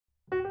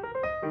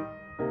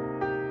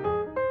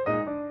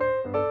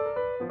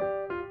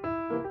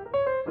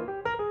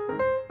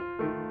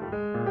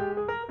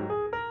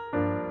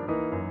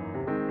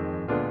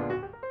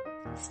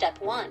Step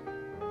 1.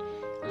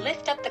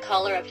 Lift up the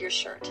collar of your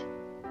shirt.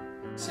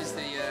 This is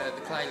the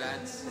Clay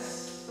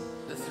lads,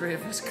 the three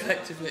of us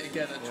collectively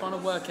together, trying to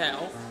work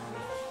out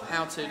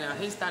how to. Now,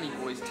 here's Danny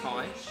Boy's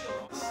tie.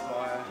 This is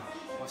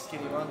my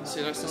skinny one.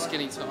 So that's the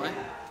skinny tie.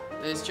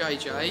 There's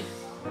JJ,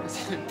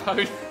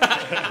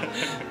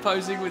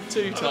 posing with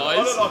two ties.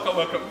 I look like I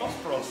work at Moss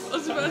Bros. I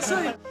was about to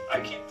say. I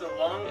keep the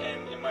long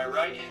end in my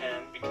right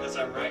hand because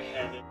I'm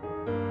right-handed.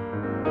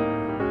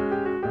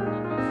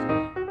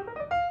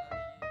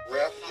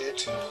 Wrap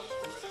it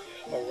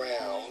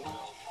around.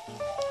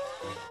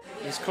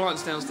 There's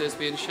clients downstairs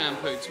being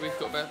shampooed, so we've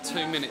got about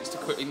 2 minutes to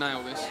quickly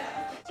nail this.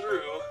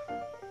 Through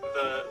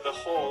the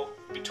hole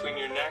between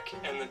your neck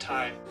and the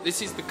tie.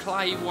 This is the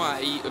Clay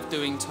way of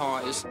doing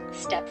ties.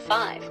 Step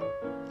 5.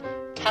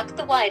 Tuck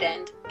the wide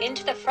end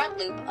into the front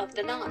loop of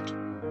the knot.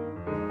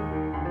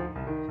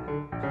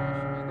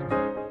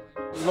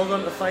 Log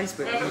on to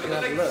Facebook and you can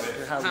have a look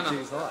at how Hannah, the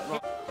dude's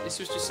like. this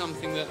was just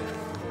something that...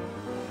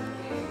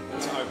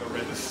 It's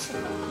overridden.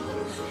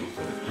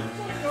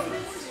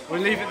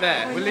 We'll leave it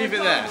there. We'll leave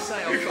it there.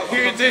 You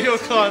can do your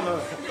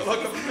climber.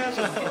 Like a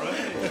pleasure for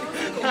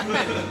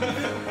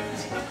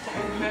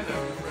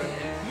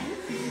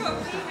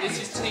This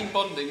is team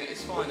bonding at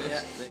its finest.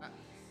 Yeah. There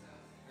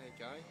you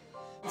go.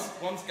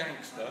 One's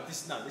gangster,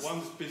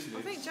 one's business.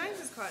 I think James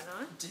is quite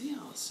nice.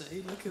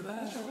 DRC, look at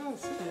that.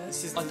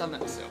 Yeah. I've done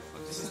that myself.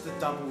 This is the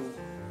double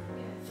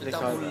flick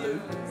double over.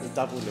 loop. The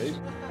double loop.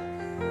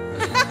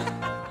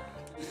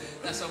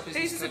 That's our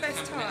business. Who's the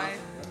best tie?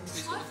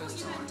 Who's got the best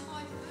tie?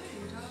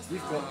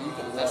 You've got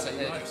That's a one.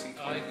 hairdressing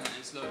code, that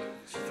is, look.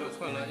 It looks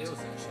quite like yours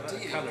actually. I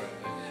like the colour of it.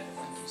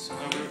 Thank you so No,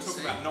 much. we were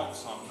talking about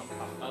knots, not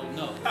colour. Oh,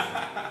 no.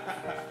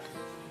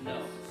 No.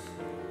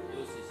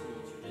 Yours is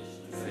more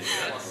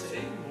traditional.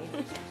 See?